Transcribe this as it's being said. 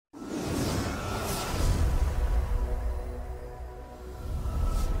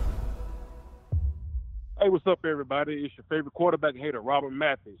Hey, what's up, everybody? It's your favorite quarterback hater, Robert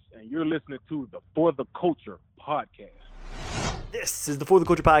Mathis, and you're listening to the For the Culture podcast. This is the For the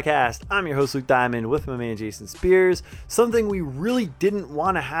Culture podcast. I'm your host, Luke Diamond, with my man, Jason Spears. Something we really didn't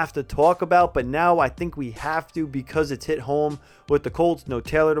want to have to talk about, but now I think we have to because it's hit home with the Colts. No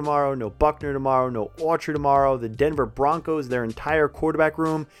Taylor tomorrow, no Buckner tomorrow, no Autry tomorrow. The Denver Broncos, their entire quarterback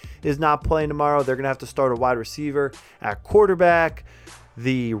room is not playing tomorrow. They're going to have to start a wide receiver at quarterback.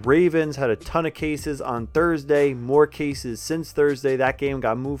 The Ravens had a ton of cases on Thursday, more cases since Thursday. That game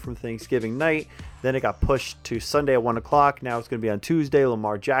got moved from Thanksgiving night. Then it got pushed to Sunday at 1 o'clock. Now it's going to be on Tuesday.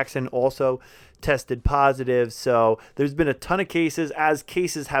 Lamar Jackson also tested positive. So there's been a ton of cases. As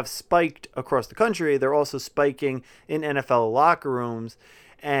cases have spiked across the country, they're also spiking in NFL locker rooms.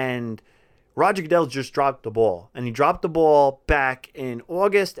 And Roger Goodell just dropped the ball, and he dropped the ball back in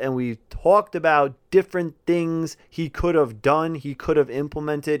August, and we talked about different things he could have done, he could have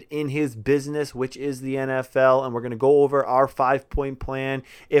implemented in his business, which is the NFL, and we're going to go over our 5-point plan.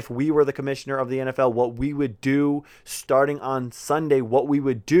 If we were the commissioner of the NFL, what we would do starting on Sunday, what we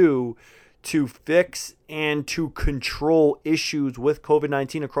would do to fix and to control issues with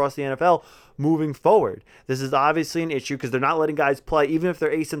COVID-19 across the NFL moving forward. This is obviously an issue because they're not letting guys play. Even if they're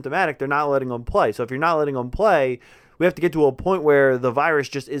asymptomatic, they're not letting them play. So if you're not letting them play, we have to get to a point where the virus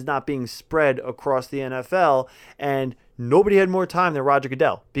just is not being spread across the NFL. And nobody had more time than Roger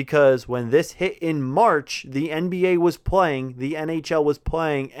Goodell, because when this hit in March, the NBA was playing, the NHL was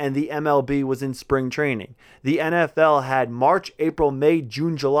playing, and the MLB was in spring training. The NFL had March, April, May,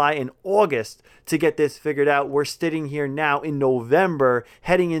 June, July, and August to get this figured out. We're sitting here now in November,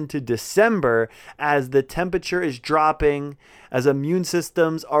 heading into December, as the temperature is dropping, as immune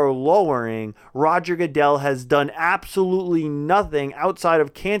systems are lowering. Roger Goodell has done absolutely nothing outside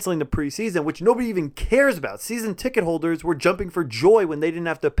of canceling the preseason, which nobody even cares about. Season ticket holders were jumping for joy when they didn't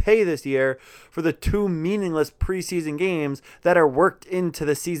have to pay this year for the 2 meaningless preseason games that are worked into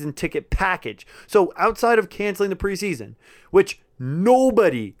the season ticket package. So outside of canceling the preseason, which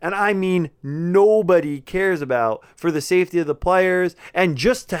nobody, and I mean nobody, cares about for the safety of the players and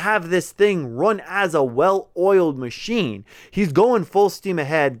just to have this thing run as a well-oiled machine. He's going full steam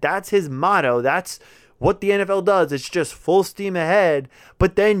ahead. That's his motto. That's what the NFL does. It's just full steam ahead.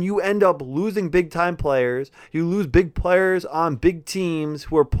 But then you end up losing big-time players. You lose big players on big teams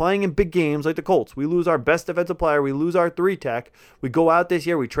who are playing in big games like the Colts. We lose our best defensive player. We lose our 3-tech. We go out this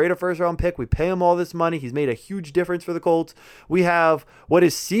year. We trade a first-round pick. We pay him all this money. He's made a huge difference for the Colts. We have what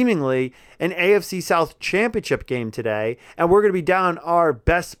is seemingly an AFC South championship game today, and we're going to be down our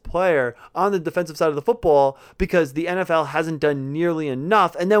best player on the defensive side of the football because the NFL hasn't done nearly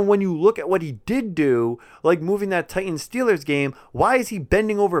enough. And then when you look at what he did do, like moving that Titans-Steelers game, why is he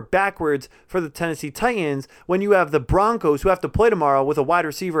bending over backwards for the Tennessee Titans when you have the Broncos who have to play tomorrow with a wide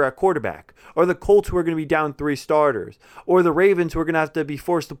receiver at quarterback, or the Colts who are going to be down 3 starters, or the Ravens who are going to have to be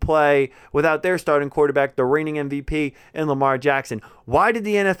forced to play without their starting quarterback, the reigning MVP, and Lamar Jackson? Why did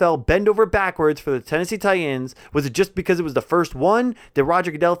the NFL bend over backwards for the Tennessee Titans? Was it just because it was the first one? Did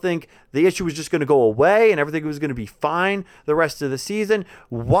Roger Goodell think the issue was just going to go away and everything was going to be fine the rest of the season?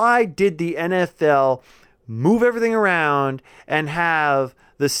 Why did the NFL move everything around and have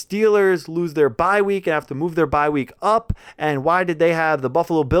the Steelers lose their bye week and have to move their bye week up? And why did they have the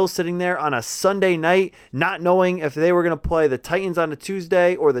Buffalo Bills sitting there on a Sunday night, not knowing if they were going to play the Titans on a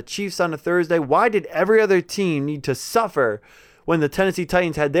Tuesday or the Chiefs on a Thursday? Why did every other team need to suffer when the Tennessee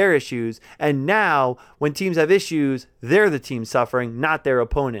Titans had their issues? And now when teams have issues, they're the team suffering, not their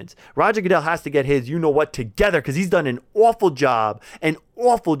opponents. Roger Goodell has to get his you-know-what together because he's done an awful job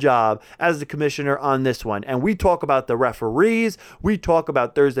as the commissioner on this one. And we talk about the referees. We talk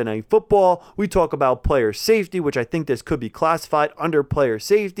about Thursday Night Football. We talk about player safety, which I think this could be classified under player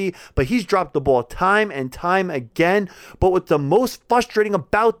safety. But he's dropped the ball time and time again. But what's the most frustrating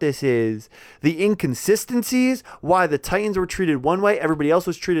about this is the inconsistencies, why the Titans were treated one way, everybody else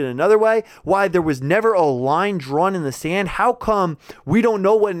was treated another way, why there was never a line drawn in the sand. How come we don't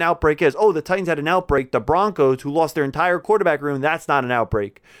know what an outbreak is? Oh, the Titans had an outbreak. The Broncos, who lost their entire quarterback room, that's not an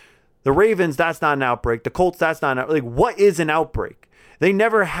outbreak. The Ravens, that's not an outbreak. The Colts, that's not an outbreak. Like, what is an outbreak? They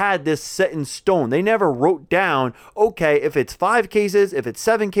never had this set in stone. They never wrote down, okay, if it's 5 cases, if it's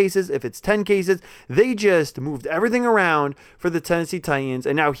 7 cases, if it's 10 cases. They just moved everything around for the Tennessee Titans.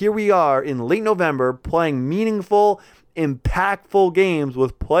 And now here we are in late November playing meaningful, impactful games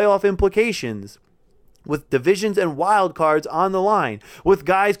with playoff implications. with divisions and wild cards on the line, with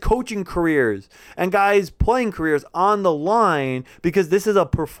guys' coaching careers and guys' playing careers on the line, because this is a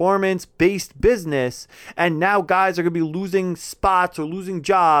performance-based business, and now guys are going to be losing spots or losing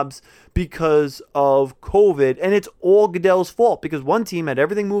jobs because of COVID, and it's all Goodell's fault because one team had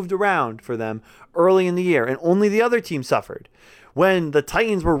everything moved around for them early in the year, and only the other team suffered. When the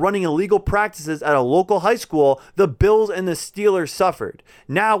Titans were running illegal practices at a local high school, the Bills and the Steelers suffered.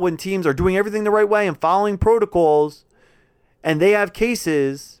 Now, when teams are doing everything the right way and following protocols, and they have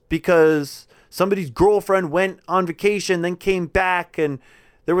cases because somebody's girlfriend went on vacation, then came back, and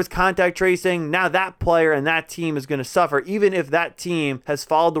there was contact tracing, now that player and that team is going to suffer, even if that team has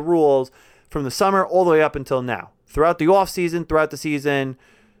followed the rules from the summer all the way up until now, throughout the offseason, throughout the season,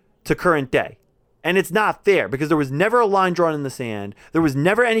 to current day. And it's not fair because there was never a line drawn in the sand. There was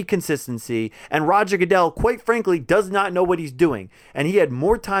never any consistency. And Roger Goodell, quite frankly, does not know what he's doing. And he had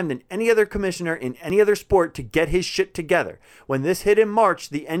more time than any other commissioner in any other sport to get his shit together. When this hit in March,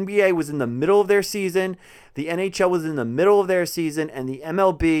 the NBA was in the middle of their season. The NHL was in the middle of their season. And the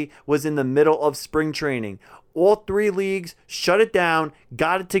MLB was in the middle of spring training. All three leagues shut it down,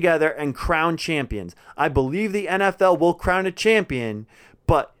 got it together, and crowned champions. I believe the NFL will crown a champion,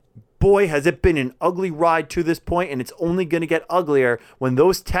 but boy, has it been an ugly ride to this point, and it's only going to get uglier when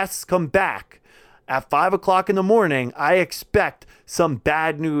those tests come back at 5 o'clock in the morning. I expect some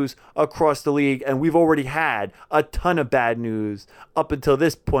bad news across the league, and we've already had a ton of bad news up until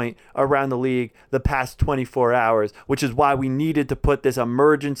this point around the league the past 24 hours, which is why we needed to put this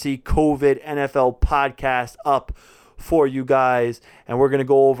emergency COVID NFL podcast up for you guys, and we're going to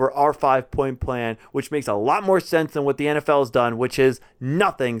go over our 5-point plan, which makes a lot more sense than what the NFL has done, which is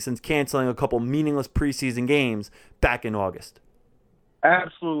nothing since canceling a couple meaningless preseason games back in August.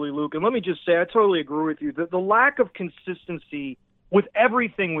 Absolutely, Luke. And let me just say, I totally agree with you. The lack of consistency with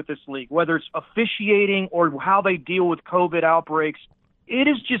everything with this league, whether it's officiating or how they deal with COVID outbreaks, it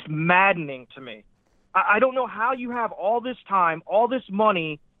is just maddening to me. I don't know how you have all this time, all this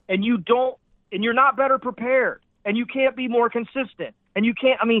money, and you're not better prepared. And you can't be more consistent. And you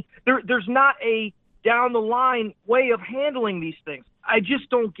can't, there's not a down the line way of handling these things. I just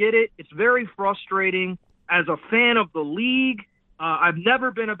don't get it. It's very frustrating. As a fan of the league, I've never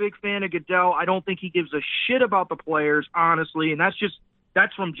been a big fan of Goodell. I don't think he gives a shit about the players, honestly. And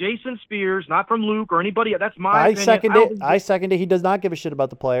that's from Jason Spears, not from Luke or anybody. That's my opinion. I second it. He does not give a shit about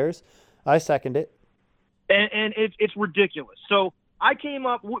the players. I second it. And it's ridiculous. So I came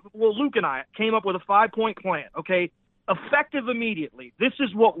up, Luke and I came up with a 5-point plan, okay? Effective immediately. This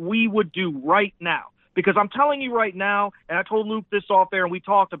is what we would do right now. Because I'm telling you right now, and I told Luke this off air and we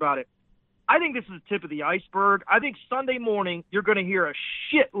talked about it, I think this is the tip of the iceberg. I think Sunday morning you're going to hear a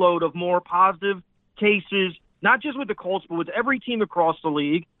shitload of more positive cases, not just with the Colts, but with every team across the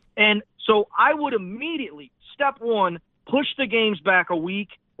league. And so I would immediately, step one, push the games back a week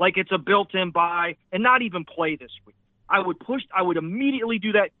like it's a built-in bye and not even play this week. I would immediately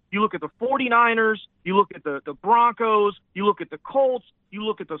do that. You look at the 49ers, you look at the Broncos, you look at the Colts, you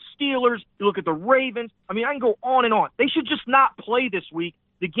look at the Steelers, you look at the Ravens. I can go on and on. They should just not play this week.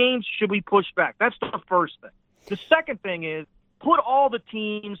 The games should be pushed back. That's the first thing. The second thing is put all the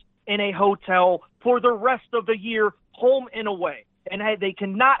teams in a hotel for the rest of the year, home and away. And they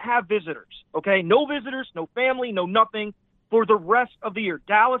cannot have visitors, okay? No visitors, no family, no nothing, for the rest of the year.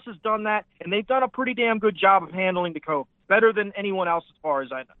 Dallas has done that, and they've done a pretty damn good job of handling the COVID, better than anyone else as far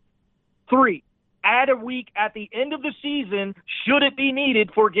as I know. 3, add a week at the end of the season, should it be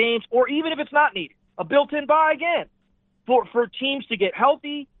needed for games, or even if it's not needed, a built-in bye again, for teams to get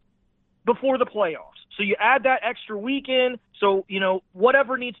healthy before the playoffs. So you add that extra week in, so,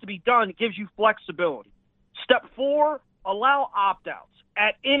 whatever needs to be done, it gives you flexibility. Step 4, allow opt-outs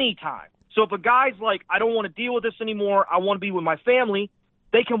at any time. So if a guy's like, I don't want to deal with this anymore, I want to be with my family,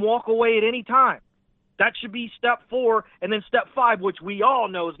 they can walk away at any time. That should be step 4. And then step 5, which we all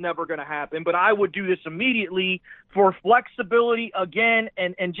know is never going to happen, but I would do this immediately for flexibility again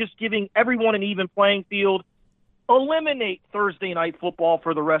and just giving everyone an even playing field. Eliminate Thursday night football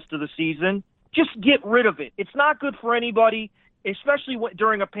for the rest of the season. Just get rid of it. It's not good for anybody, especially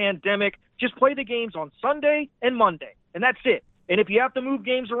during a pandemic. Just play the games on Sunday and Monday, and that's it. And if you have to move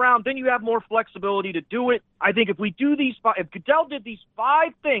games around, then you have more flexibility to do it. I think if Goodell did these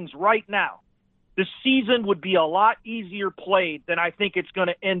 5 things right now, the season would be a lot easier played than I think it's going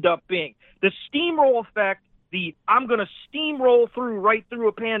to end up being. The steamroll effect, I'm going to steamroll right through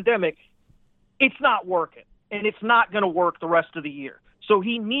a pandemic, it's not working. And it's not going to work the rest of the year. So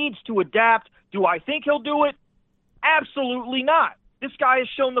he needs to adapt. Do I think he'll do it? Absolutely not. This guy has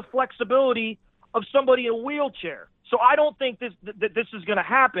shown the flexibility of somebody in a wheelchair. So I don't think this is going to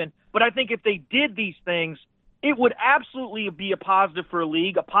happen, but I think if they did these things, it would absolutely be a positive for a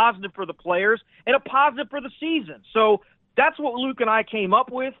league, a positive for the players, and a positive for the season. So that's what Luke and I came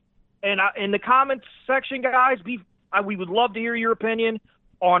up with. And in the comments section, guys, we would love to hear your opinion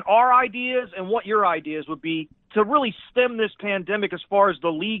on our ideas and what your ideas would be to really stem this pandemic as far as the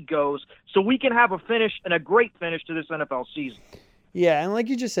league goes, so we can have a great finish to this NFL season. Yeah, and like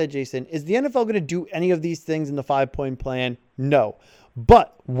you just said, Jason, is the NFL going to do any of these things in the 5-point plan? No.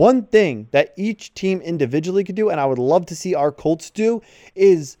 But one thing that each team individually could do, and I would love to see our Colts do,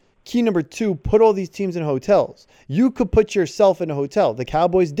 is key number 2, put all these teams in hotels. You could put yourself in a hotel. The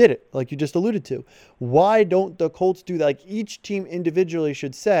Cowboys did it, like you just alluded to. Why don't the Colts do that? Like each team individually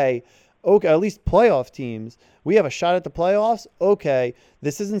should say, okay, at least playoff teams, we have a shot at the playoffs. Okay,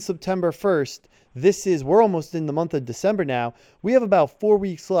 this isn't September 1st. We're almost in the month of December now. We have about 4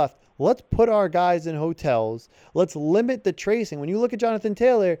 weeks left. Let's put our guys in hotels. Let's limit the tracing. When you look at Jonathan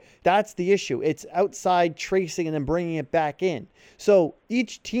Taylor, that's the issue. It's outside tracing and then bringing it back in. So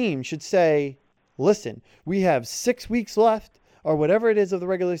each team should say, listen, we have 6 weeks left or whatever it is of the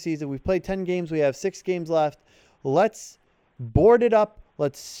regular season. We've played 10 games. We have 6 games left. Let's board it up.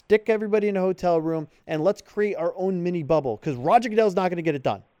 Let's stick everybody in a hotel room and let's create our own mini bubble because Roger Goodell's not going to get it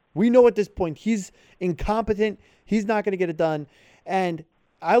done. We know at this point he's incompetent. He's not going to get it done. And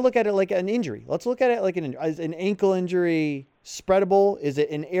I look at it like an injury. Let's look at it like as an ankle injury spreadable. Is it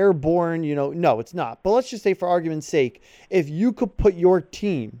an airborne? No, it's not. But let's just say for argument's sake, if you could put your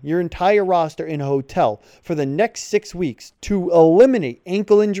team, your entire roster in a hotel for the next 6 weeks to eliminate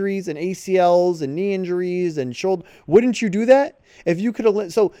ankle injuries and ACLs and knee injuries and shoulder, wouldn't you do that? If you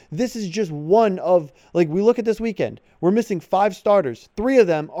could, so this is just one of, like we look at this weekend, we're missing 5 starters. 3 of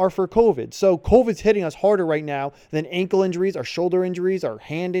them are for COVID. So COVID's hitting us harder right now than ankle injuries, our shoulder injuries, our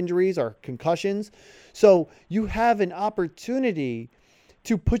hand injuries, our concussions. So you have an opportunity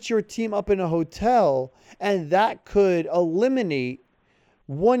to put your team up in a hotel, and that could eliminate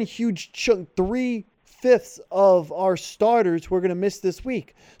one huge chunk, 3/5 of our starters we're going to miss this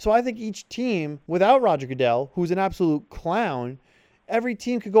week. So I think each team, without Roger Goodell, who's an absolute clown, every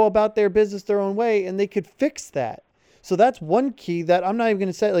team could go about their business their own way, and they could fix that. So that's one key that I'm not even going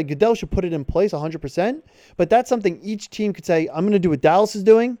to say, like Goodell should put it in place 100%, but that's something each team could say, I'm going to do what Dallas is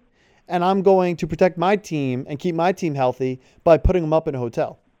doing, and I'm going to protect my team and keep my team healthy by putting them up in a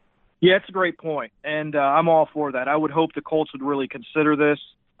hotel. Yeah, it's a great point, and I'm all for that. I would hope the Colts would really consider this.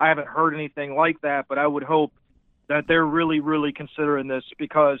 I haven't heard anything like that, but I would hope that they're really, really considering this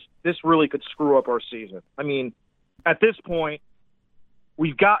because this really could screw up our season. I mean, at this point,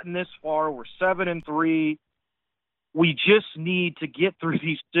 we've gotten this far. We're 7-3. We just need to get through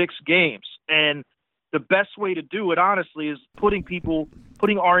these 6 games. And the best way to do it, honestly, is putting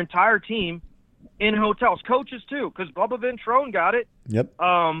our entire team in hotels. Coaches, too, because Bubba Ventrone got it. Yep.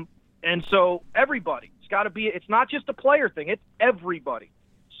 And so everybody. It's got to be – it's not just a player thing. It's everybody.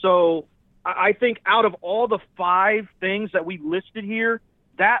 So I think out of all the 5 things that we listed here,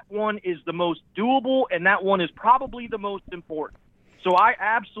 that one is the most doable, and that one is probably the most important. So I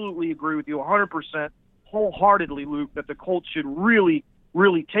absolutely agree with you 100%, wholeheartedly, Luke, that the Colts should really,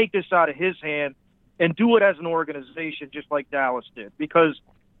 really take this out of his hand and do it as an organization just like Dallas did. Because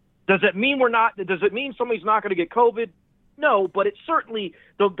does it mean somebody's not going to get COVID? No, but it certainly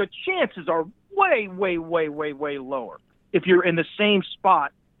the chances are way, way, way, way, way lower if you're in the same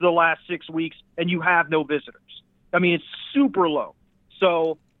spot the last 6 weeks and you have no visitors. I mean, it's super low.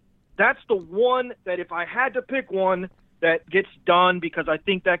 So that's the one that if I had to pick one that gets done, because I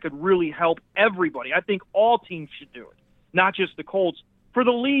think that could really help everybody. I think all teams should do it, not just the Colts, for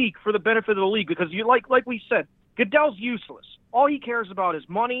the league, for the benefit of the league, because you like we said, Goodell's useless. All he cares about is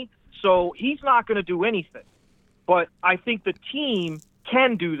money, so he's not going to do anything. But I think the team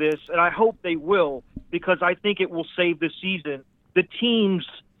can do this, and I hope they will, because I think it will save the season. The teams,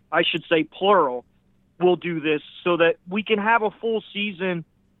 I should say plural, will do this so that we can have a full season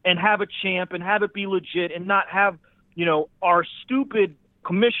and have a champ and have it be legit and not have, our stupid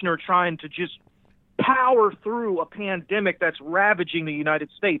commissioner trying to just power through a pandemic that's ravaging the United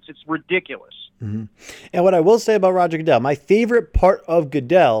States. It's ridiculous. Mm-hmm. And what I will say about Roger Goodell, my favorite part of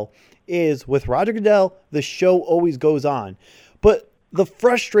Goodell is with Roger Goodell, the show always goes on. But the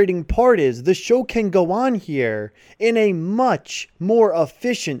frustrating part is the show can go on here in a much more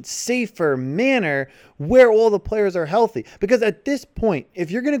efficient, safer manner where all the players are healthy. Because at this point,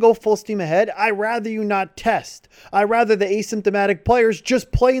 if you're going to go full steam ahead, I'd rather you not test. I'd rather the asymptomatic players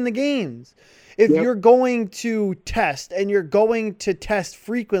just play in the games. If you're going to test and you're going to test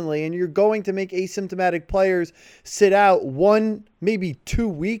frequently and you're going to make asymptomatic players sit out 1, maybe 2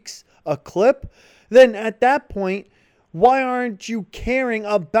 weeks a clip, then at that point, why aren't you caring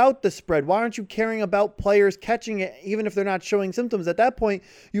about the spread? Why aren't you caring about players catching it, even if they're not showing symptoms? At that point,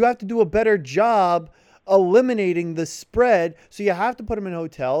 you have to do a better job eliminating the spread. So you have to put them in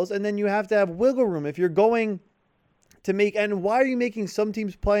hotels, and then you have to have wiggle room if you're going to make. And why are you making some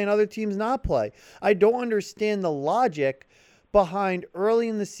teams play and other teams not play? I don't understand the logic behind early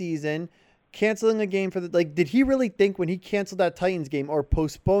in the season canceling a game for the, like, did he really think when he canceled that Titans game or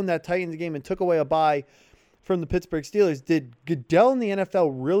postponed that Titans game and took away a bye from the Pittsburgh Steelers, did Goodell and the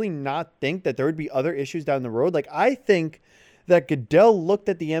NFL really not think that there would be other issues down the road? Like, I think that Goodell looked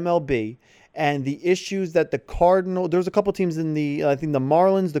at the MLB and the issues that the Cardinals, there was a couple teams in the, I think the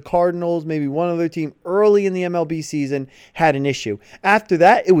Marlins, the Cardinals, maybe one other team early in the MLB season had an issue. After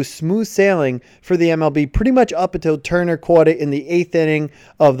that, it was smooth sailing for the MLB pretty much up until Turner caught it in the 8th inning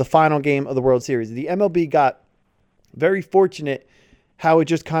of the final game of the World Series. The MLB got very fortunate how it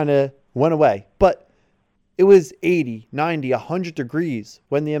just kind of went away. But it was 80, 90, 100 degrees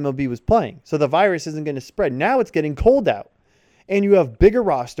when the MLB was playing. So the virus isn't going to spread. Now it's getting cold out. And you have bigger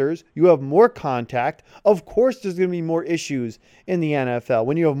rosters. You have more contact. Of course, there's going to be more issues in the NFL.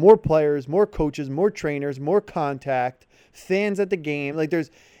 When you have more players, more coaches, more trainers, more contact, fans at the game. Like,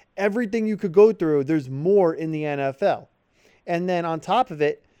 there's everything you could go through. There's more in the NFL. And then on top of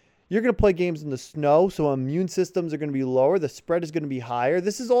it, you're going to play games in the snow, so immune systems are going to be lower. The spread is going to be higher.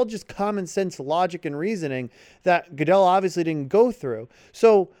 This is all just common sense logic and reasoning that Goodell obviously didn't go through.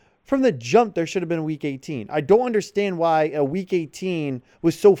 So from the jump, there should have been a Week 18. I don't understand why a Week 18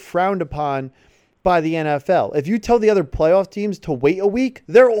 was so frowned upon by the NFL. If you tell the other playoff teams to wait a week,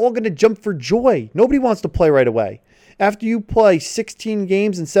 they're all going to jump for joy. Nobody wants to play right away. After you play 16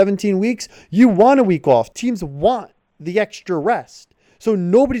 games in 17 weeks, you want a week off. Teams want the extra rest. So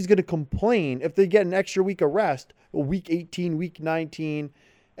nobody's going to complain if they get an extra week of rest, Week 18, Week 19,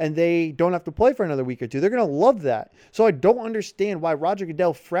 and they don't have to play for another week or two. They're going to love that. So I don't understand why Roger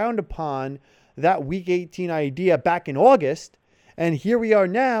Goodell frowned upon that Week 18 idea back in August. And here we are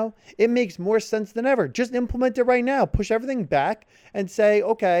now. It makes more sense than ever. Just implement it right now. Push everything back and say,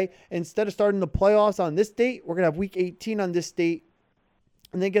 okay, instead of starting the playoffs on this date, we're going to have Week 18 on this date.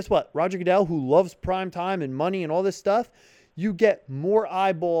 And then guess what? Roger Goodell, who loves prime time and money and all this stuff, you get more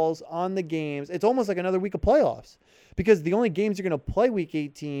eyeballs on the games. It's almost like another week of playoffs because the only games you're going to play Week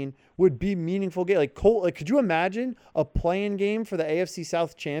 18 would be meaningful games. Like, could you imagine a play-in game for the AFC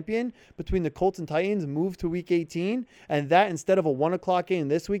South champion between the Colts and Titans move to Week 18, and that instead of a 1 o'clock game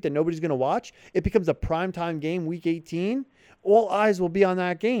this week that nobody's going to watch, it becomes a primetime game Week 18? All eyes will be on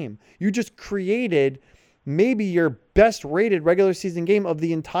that game. You just created maybe your best-rated regular season game of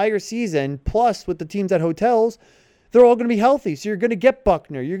the entire season, plus with the teams at hotels, they're all going to be healthy. So you're going to get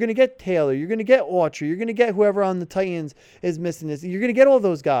Buckner. You're going to get Taylor. You're going to get Autry. You're going to get whoever on the Titans is missing this. You're going to get all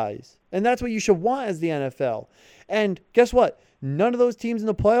those guys. And that's what you should want as the NFL. And guess what? None of those teams in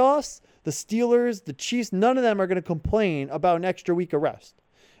the playoffs, the Steelers, the Chiefs, none of them are going to complain about an extra week of rest.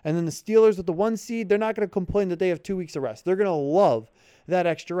 And then the Steelers with the 1 seed, they're not going to complain that they have 2 weeks of rest. They're going to love that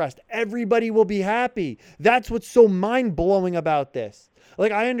extra rest. Everybody will be happy. That's what's so mind-blowing about this.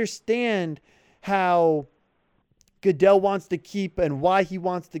 Like, I understand how Goodell wants to keep and why he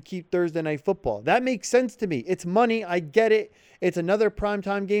wants to keep Thursday Night Football. That makes sense to me. It's money. I get it. It's another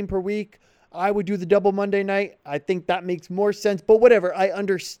primetime game per week. I would do the double Monday night. I think that makes more sense. But whatever. I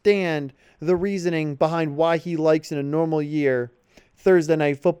understand the reasoning behind why he likes in a normal year Thursday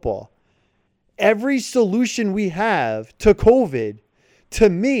Night Football. Every solution we have to COVID, to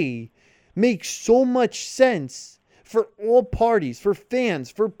me, makes so much sense for all parties, for fans,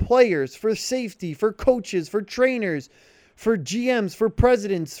 for players, for safety, for coaches, for trainers, for GMs, for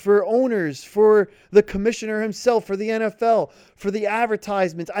presidents, for owners, for the commissioner himself, for the NFL, for the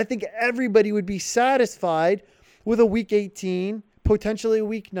advertisements. I think everybody would be satisfied with a Week 18, potentially a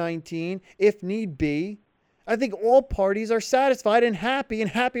Week 19, if need be. I think all parties are satisfied and happy and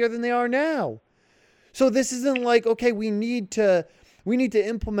happier than they are now. So this isn't like, okay, we need to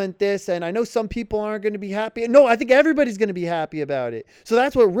implement this, and I know some people aren't going to be happy. No, I think everybody's going to be happy about it. So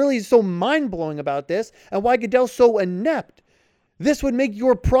that's what really is so mind-blowing about this and why Goodell's so inept. This would make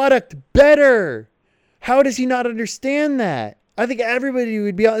your product better. How does he not understand that? I think everybody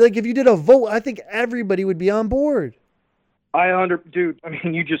would be, like, if you did a vote, I think everybody would be on board. Dude, I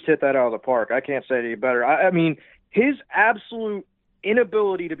mean, you just hit that out of the park. I can't say it any better. I mean, his absolute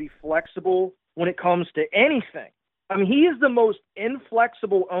inability to be flexible when it comes to anything. I mean, he is the most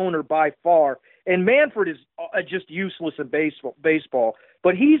inflexible owner by far, and Manfred is just useless in baseball.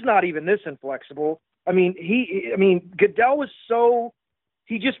 But he's not even this inflexible. I mean, Goodell is so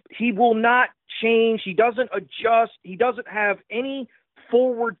he will not change. He doesn't adjust. He doesn't have any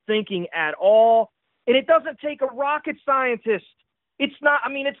forward thinking at all. And it doesn't take a rocket scientist. It's not. I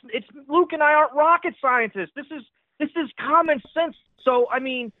mean, it's Luke and I aren't rocket scientists. This is common sense. So, I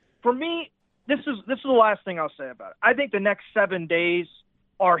mean, for me, this is the last thing I'll say about it. I think the next 7 days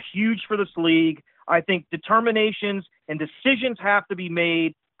are huge for this league. I think determinations and decisions have to be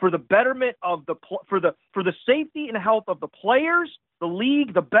made for the betterment of for the safety and health of the players, the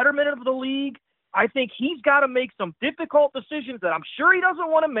league, the betterment of the league. I think he's got to make some difficult decisions that I'm sure he doesn't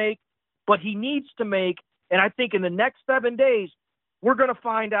want to make, but he needs to make. And I think in the next 7 days, we're going to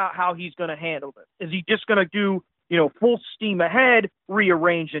find out how he's going to handle it. Is he just going to do, full steam ahead,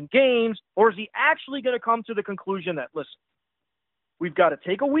 rearranging games, or is he actually going to come to the conclusion that, listen, we've got to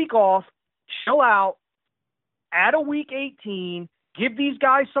take a week off, chill out, add a week 18, give these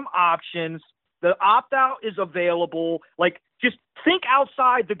guys some options. The opt-out is available. Like, just think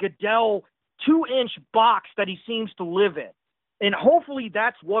outside the Goodell 2-inch box that he seems to live in. And hopefully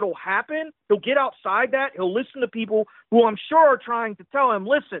that's what will happen. He'll get outside that. He'll listen to people who I'm sure are trying to tell him,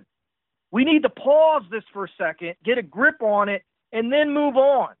 listen, we need to pause this for a second, get a grip on it, and then move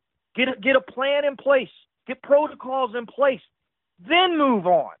on. Get a plan in place. Get protocols in place. Then move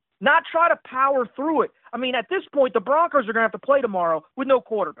on. Not try to power through it. I mean, at this point, the Broncos are going to have to play tomorrow with no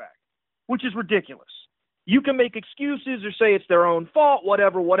quarterback, which is ridiculous. You can make excuses or say it's their own fault,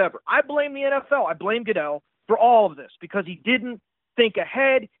 whatever. I blame the NFL. I blame Goodell for all of this because he didn't think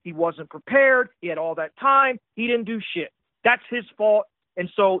ahead. He wasn't prepared. He had all that time. He didn't do shit. That's his fault. And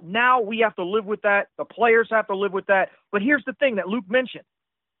so now we have to live with that. The players have to live with that. But here's the thing that Luke mentioned.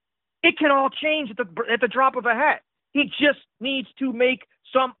 It can all change at the drop of a hat. He just needs to make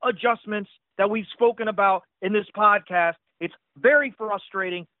some adjustments that we've spoken about in this podcast. It's very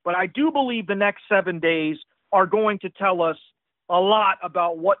frustrating, but I do believe the next 7 days are going to tell us a lot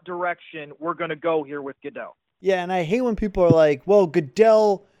about what direction we're going to go here with Goodell. Yeah, and I hate when people are like, well,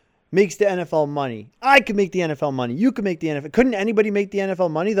 Goodell makes the NFL money. I can make the NFL money. You can make the NFL. Couldn't anybody make the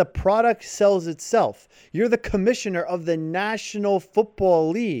NFL money? The product sells itself. You're the commissioner of the National Football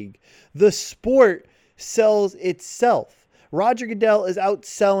League. The sport sells itself. Roger Goodell is out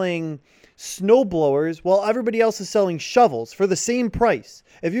selling snowblowers while everybody else is selling shovels for the same price.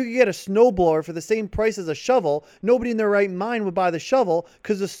 If you could get a snowblower for the same price as a shovel, nobody in their right mind would buy the shovel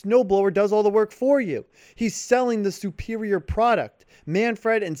because the snowblower does all the work for you. He's selling the superior product.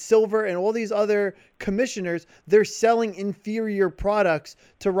 Manfred and Silver and all these other commissioners, they're selling inferior products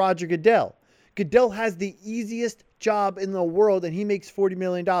to Roger Goodell. Goodell has the easiest job in the world and he makes $40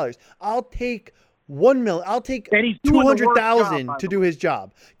 million. I'll take $1 million. I'll take $200,000 to do his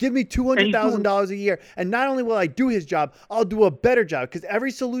job. Give me $200,000 a year. And not only will I do his job, I'll do a better job because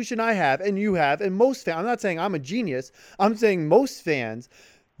every solution I have and you have and most fans, I'm not saying I'm a genius. I'm saying most fans,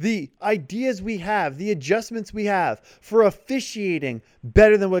 the ideas we have, the adjustments we have for officiating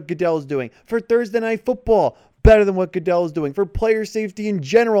better than what Goodell is doing, for Thursday Night Football better than what Goodell is doing, for player safety in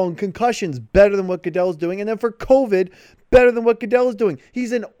general and concussions better than what Goodell is doing, and then for COVID better than what Goodell is doing.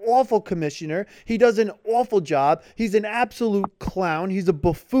 He's an awful commissioner. He does an awful job. He's an absolute clown. He's a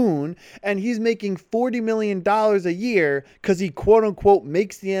buffoon, and he's making $40 million a year because he quote-unquote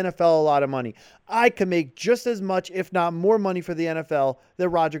makes the NFL a lot of money. I can make just as much, if not more money for the NFL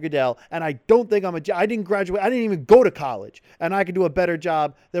than Roger Goodell, and I don't think I didn't graduate. I didn't even go to college, and I could do a better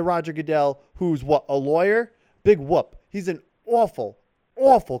job than Roger Goodell, who's what, a lawyer? Big whoop. He's an awful,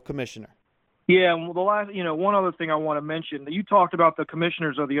 awful commissioner. Yeah, and the last, one other thing I want to mention, you talked about the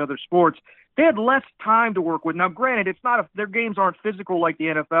commissioners of the other sports. They had less time to work with. Now, granted, it's not their games aren't physical like the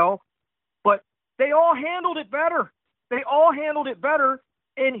NFL, but they all handled it better.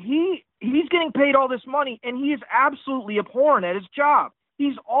 And he's getting paid all this money, and he is absolutely abhorrent at his job.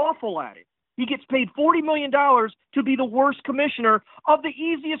 He's awful at it. He gets paid $40 million to be the worst commissioner of the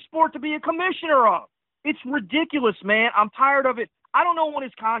easiest sport to be a commissioner of. It's ridiculous, man. I'm tired of it. I don't know when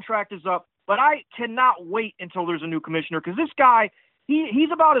his contract is up, but I cannot wait until there's a new commissioner because this guy,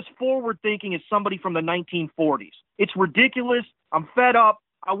 he's about as forward-thinking as somebody from the 1940s. It's ridiculous. I'm fed up.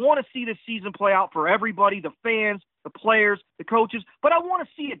 I want to see this season play out for everybody, the fans, the players, the coaches, but I want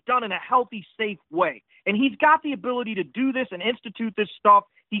to see it done in a healthy, safe way. And he's got the ability to do this and institute this stuff.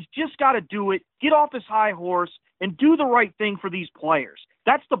 He's just got to do it, get off his high horse, and do the right thing for these players.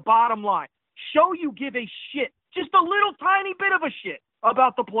 That's the bottom line. Show you give a shit, just a little tiny bit of a shit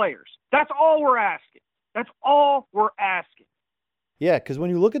about the players. That's all we're asking. Yeah, because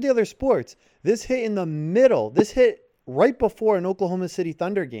when you look at the other sports, this hit in the middle. This hit right before an Oklahoma City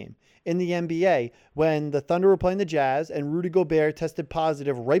Thunder game in the NBA when the Thunder were playing the Jazz and Rudy Gobert tested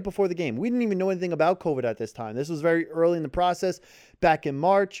positive right before the game. We didn't even know anything about COVID at this time. This was very early in the process. Back in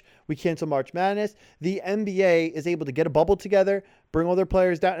March, we canceled March Madness. The NBA is able to get a bubble together, bring all their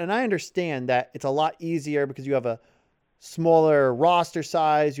players down. And I understand that it's a lot easier because you have a smaller roster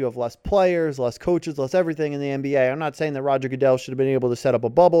size, you have less players, less coaches, less everything in the NBA. I'm not saying that Roger Goodell should have been able to set up a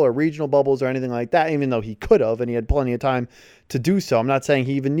bubble or regional bubbles or anything like that, even though he could have and he had plenty of time to do so. I'm not saying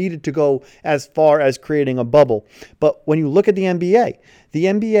he even needed to go as far as creating a bubble. But when you look at the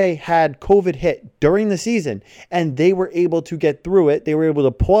NBA had COVID hit during the season and they were able to get through it. They were able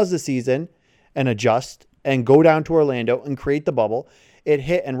to pause the season and adjust and go down to Orlando and create the bubble. It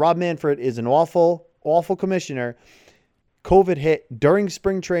hit, and Rob Manfred is an awful, awful commissioner. COVID hit during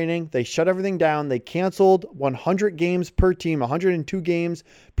spring training. They shut everything down. They canceled 100 games per team, 102 games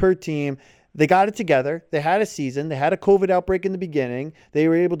per team. They got it together. They had a season. They had a COVID outbreak in the beginning. They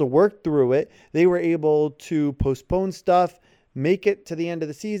were able to work through it. They were able to postpone stuff, make it to the end of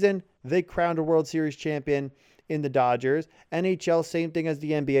the season. They crowned a World Series champion in the Dodgers. NHL, same thing as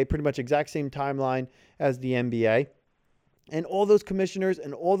the NBA, pretty much exact same timeline as the NBA. And all those commissioners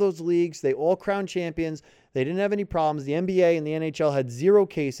and all those leagues, they all crowned champions. They didn't have any problems. The NBA and the NHL had 0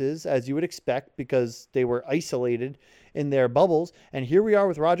 cases, as you would expect, because they were isolated in their bubbles. And here we are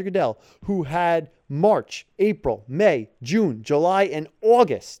with Roger Goodell, who had March, April, May, June, July, and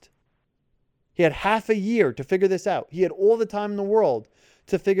August. He had half a year to figure this out. He had all the time in the world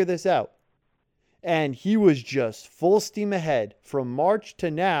to figure this out. And he was just full steam ahead from March to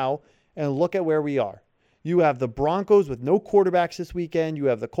now, and look at where we are. You have the Broncos with no quarterbacks this weekend. You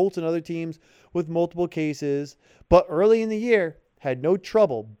have the Colts and other teams with multiple cases. But early in the year, had no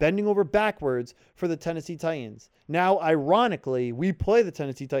trouble bending over backwards for the Tennessee Titans. Now, ironically, we play the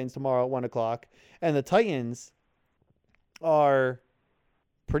Tennessee Titans tomorrow at 1 o'clock. And the Titans are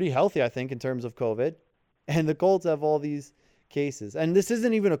pretty healthy, I think, in terms of COVID. And the Colts have all these cases. And this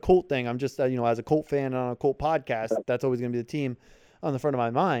isn't even a Colt thing. I'm just, as a Colt fan on a Colt podcast, that's always going to be the team on the front of my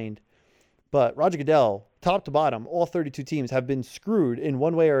mind. But Roger Goodell, top to bottom, all 32 teams have been screwed in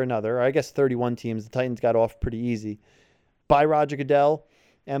one way or another. Or I guess 31 teams. The Titans got off pretty easy by Roger Goodell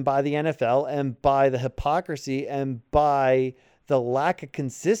and by the NFL and by the hypocrisy and by the lack of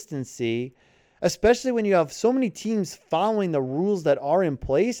consistency, especially when you have so many teams following the rules that are in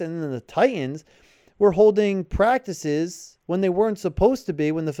place. And then the Titans were holding practices when they weren't supposed to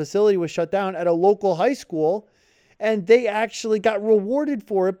be, when the facility was shut down at a local high school. And they actually got rewarded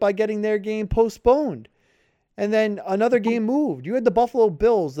for it by getting their game postponed. And then another game moved. You had the Buffalo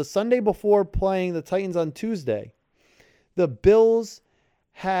Bills the Sunday before playing the Titans on Tuesday. The Bills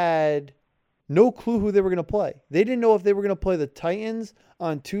had no clue who they were going to play. They didn't know if they were going to play the Titans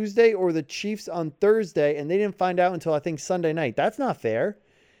on Tuesday or the Chiefs on Thursday. And they didn't find out until, I think, Sunday night. That's not fair.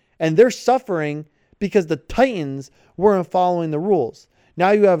 And they're suffering because the Titans weren't following the rules.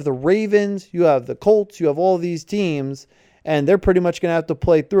 Now you have the Ravens, you have the Colts, you have all these teams, and they're pretty much going to have to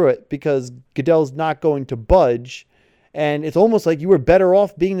play through it because Goodell's not going to budge. And it's almost like you were better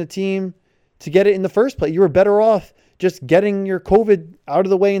off being the team to get it in the first place. You were better off just getting your COVID out of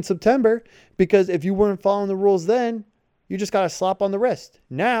the way in September, because if you weren't following the rules then, you just got a slap on the wrist.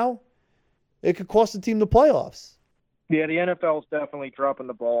 Now, it could cost the team the playoffs. Yeah, the NFL's definitely dropping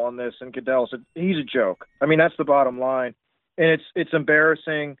the ball on this, and Goodell's he's a joke. I mean, that's the bottom line. And it's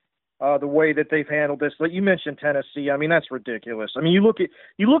embarrassing the way that they've handled this. Like you mentioned Tennessee. I mean, that's ridiculous. I mean, you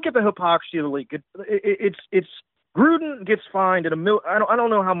look at the hypocrisy of the league. It's Gruden gets fined at I don't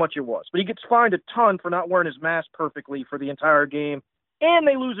know how much it was, but he gets fined a ton for not wearing his mask perfectly for the entire game, and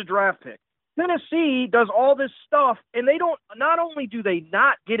they lose a draft pick. Tennessee does all this stuff, and they don't. Not only do they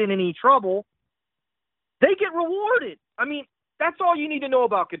not get in any trouble, they get rewarded. I mean, that's all you need to know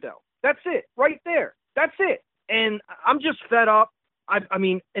about Goodell. That's it, right there. That's it. And I'm just fed up. I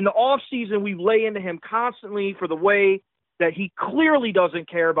mean, in the offseason, we lay into him constantly for the way that he clearly doesn't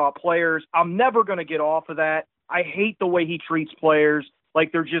care about players. I'm never going to get off of that. I hate the way he treats players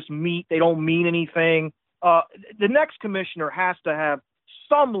like they're just meat. They don't mean anything. The next commissioner has to have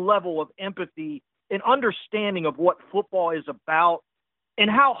some level of empathy and understanding of what football is about and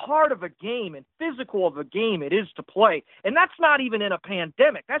how hard of a game and physical of a game it is to play. And that's not even in a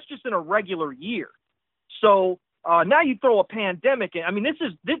pandemic. That's just in a regular year. So now you throw a pandemic in. I mean,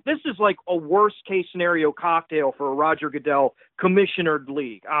 this is like a worst case scenario cocktail for a Roger Goodell commissionered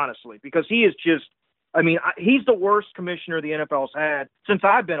league, honestly, because he is just. I mean, he's the worst commissioner the NFL's had since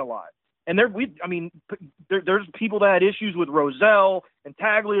I've been alive. And there's people that had issues with Rozelle and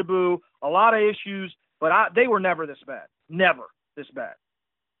Tagliabue, a lot of issues, but they were never this bad. Never this bad.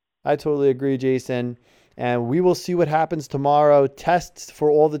 I totally agree, Jason. And we will see what happens tomorrow. Tests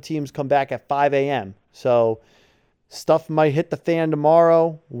for all the teams come back at 5 a.m. So stuff might hit the fan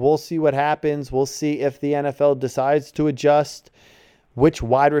tomorrow. We'll see what happens. We'll see if the NFL decides to adjust. which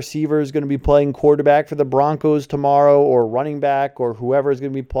wide receiver is going to be playing quarterback for the Broncos tomorrow, or running back, or whoever is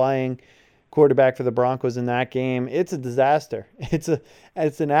going to be playing quarterback for the Broncos in that game. It's a disaster. It's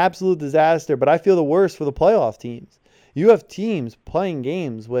an absolute disaster, but I feel the worst for the playoff teams. You have teams playing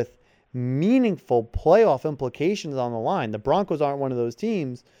games with meaningful playoff implications on the line. The Broncos aren't one of those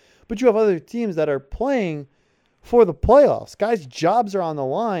teams, but you have other teams that are playing for the playoffs. Guys' jobs are on the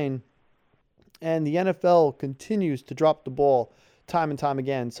line, and the NFL continues to drop the ball time and time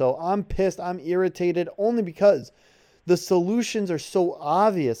again. So I'm pissed. I'm irritated only because the solutions are so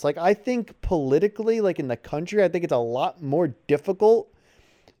obvious. Like, I think politically, like in the country, I think it's a lot more difficult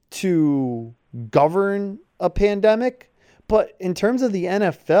to govern a pandemic. But in terms of the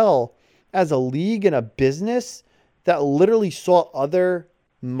NFL as a league and a business that literally saw other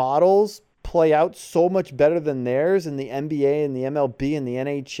models play out so much better than theirs in the NBA and the MLB and the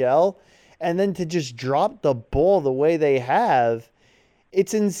NHL, and then to just drop the ball the way they have,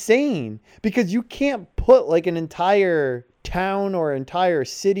 it's insane, because you can't put like an entire town or entire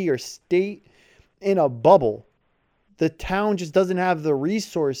city or state in a bubble. The town just doesn't have the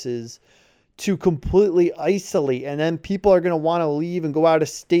resources to completely isolate, and then people are going to want to leave and go out of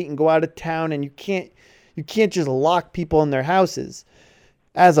state and go out of town, and you can't just lock people in their houses.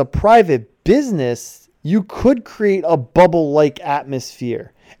 As a private business, you could create a bubble-like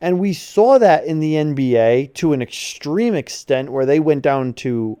atmosphere. And we saw that in the NBA to an extreme extent, where they went down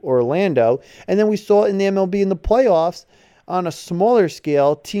to Orlando. And then we saw it in the MLB in the playoffs on a smaller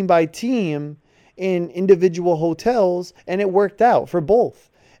scale, team by team, in individual hotels. And it worked out for both.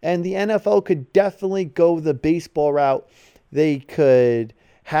 And the NFL could definitely go the baseball route. They could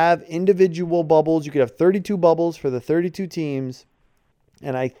have individual bubbles. You could have 32 bubbles for the 32 teams.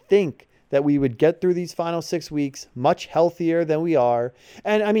 And I think that we would get through these final 6 weeks much healthier than we are.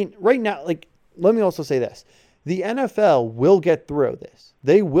 And I mean, right now, like, let me also say this. The NFL will get through this.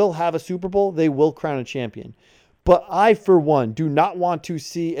 They will have a Super Bowl. They will crown a champion. But I, for one, do not want to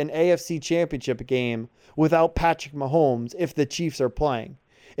see an AFC championship game without Patrick Mahomes if the Chiefs are playing.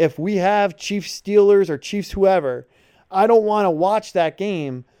 If we have Chiefs Steelers or Chiefs whoever, I don't want to watch that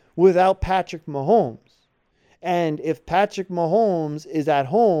game without Patrick Mahomes. And if Patrick Mahomes is at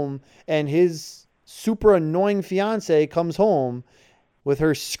home and his super annoying fiance comes home with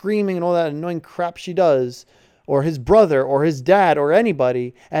her screaming and all that annoying crap she does, or his brother or his dad or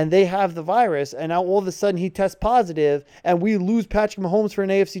anybody, and they have the virus, and now all of a sudden he tests positive and we lose Patrick Mahomes for an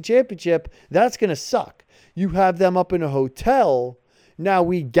AFC championship, that's going to suck. You have them up in a hotel. Now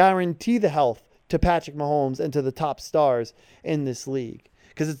we guarantee the health to Patrick Mahomes and to the top stars in this league.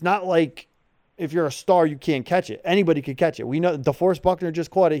 Because it's not like, if you're a star, you can't catch it. Anybody could catch it. We know DeForest Buckner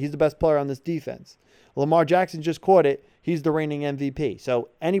just caught it. He's the best player on this defense. Lamar Jackson just caught it. He's the reigning MVP. So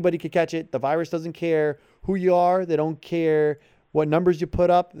anybody could catch it. The virus doesn't care who you are. They don't care what numbers you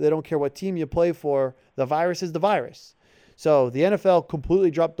put up. They don't care what team you play for. The virus is the virus. So the NFL completely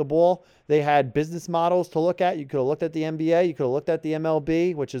dropped the ball. They had business models to look at. You could have looked at the NBA. You could have looked at the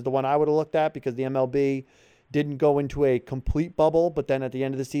MLB, which is the one I would have looked at, because the MLB didn't go into a complete bubble, but then at the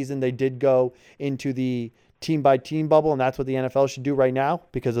end of the season, they did go into the team-by-team bubble, and that's what the NFL should do right now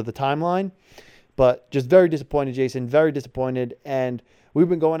because of the timeline. But just very disappointed, Jason, very disappointed. And we've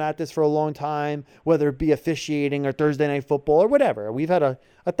been going at this for a long time, whether it be officiating or Thursday Night Football or whatever. We've had a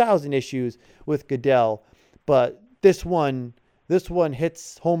thousand issues with Goodell, but this one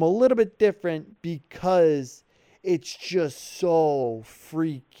hits home a little bit different because it's just so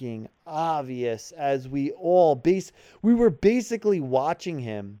freaking obvious, as we were basically watching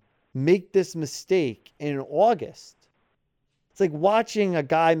him make this mistake in August. It's like watching a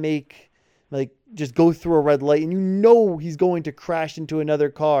guy just go through a red light, and you know he's going to crash into another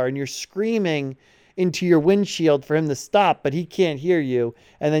car, and you're screaming into your windshield for him to stop, but he can't hear you,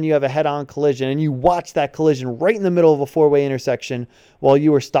 and then you have a head-on collision, and you watch that collision right in the middle of a four-way intersection while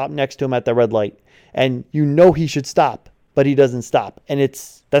you were stopped next to him at the red light. And you know he should stop, but he doesn't stop. And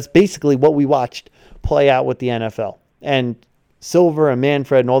that's basically what we watched play out with the NFL. And Silver and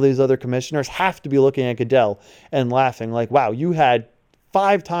Manfred and all these other commissioners have to be looking at Goodell and laughing like, wow, you had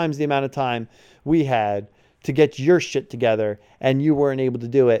 5 times the amount of time we had to get your shit together, and you weren't able to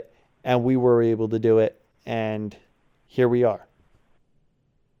do it, and we were able to do it, and here we are.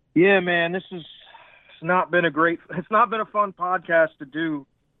 Yeah, man, it's not been a fun podcast to do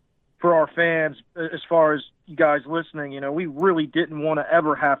for our fans, as far as you guys listening. You know, we really didn't want to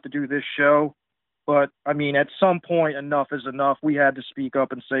ever have to do this show, but I mean, at some point, enough is enough. We had to speak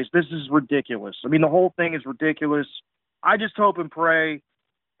up and say, this is ridiculous. I mean, the whole thing is ridiculous. I just hope and pray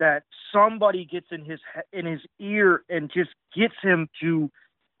that somebody gets in his ear and just gets him to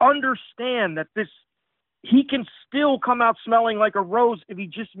understand that this he can still come out smelling like a rose if he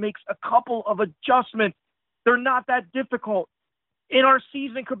just makes a couple of adjustments. They're not that difficult. And our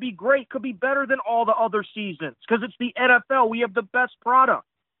season could be great, could be better than all the other seasons because it's the NFL. We have the best product,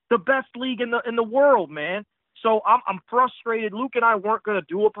 the best league in the world, man. So I'm frustrated. Luke and I weren't going to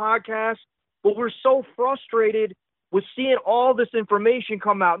do a podcast, but we're so frustrated with seeing all this information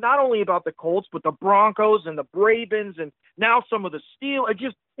come out, not only about the Colts, but the Broncos and the Ravens and now some of the Steel.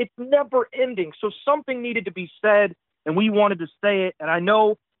 It's never ending. So something needed to be said, and we wanted to say it. And I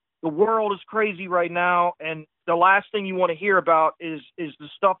know the world is crazy right now, and the last thing you want to hear about is the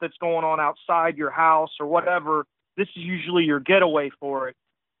stuff that's going on outside your house or whatever. This is usually your getaway for it.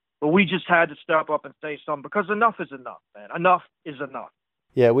 But we just had to step up and say something because enough is enough, man. Enough is enough.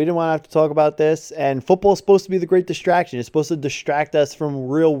 Yeah, we didn't want to have to talk about this. And football is supposed to be the great distraction. It's supposed to distract us from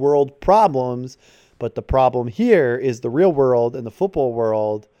real world problems. But the problem here is the real world and the football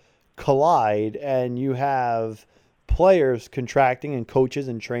world collide. And you have players contracting and coaches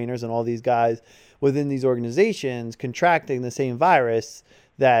and trainers and all these guys within these organizations contracting the same virus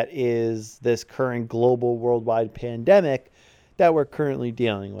that is this current global worldwide pandemic that we're currently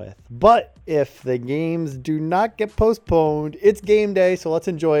dealing with. But if the games do not get postponed, it's game day, so let's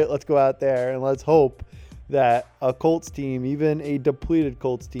enjoy it. Let's go out there and let's hope that a Colts team, even a depleted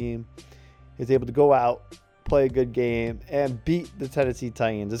Colts team, is able to go out, play a good game, and beat the Tennessee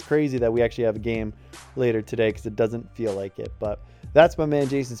Titans. It's crazy that we actually have a game later today because it doesn't feel like it. But that's my man,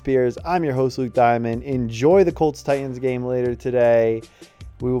 Jason Spears. I'm your host, Luke Diamond. Enjoy the Colts-Titans game later today.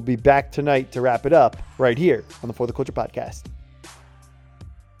 We will be back tonight to wrap it up right here on the For the Culture podcast.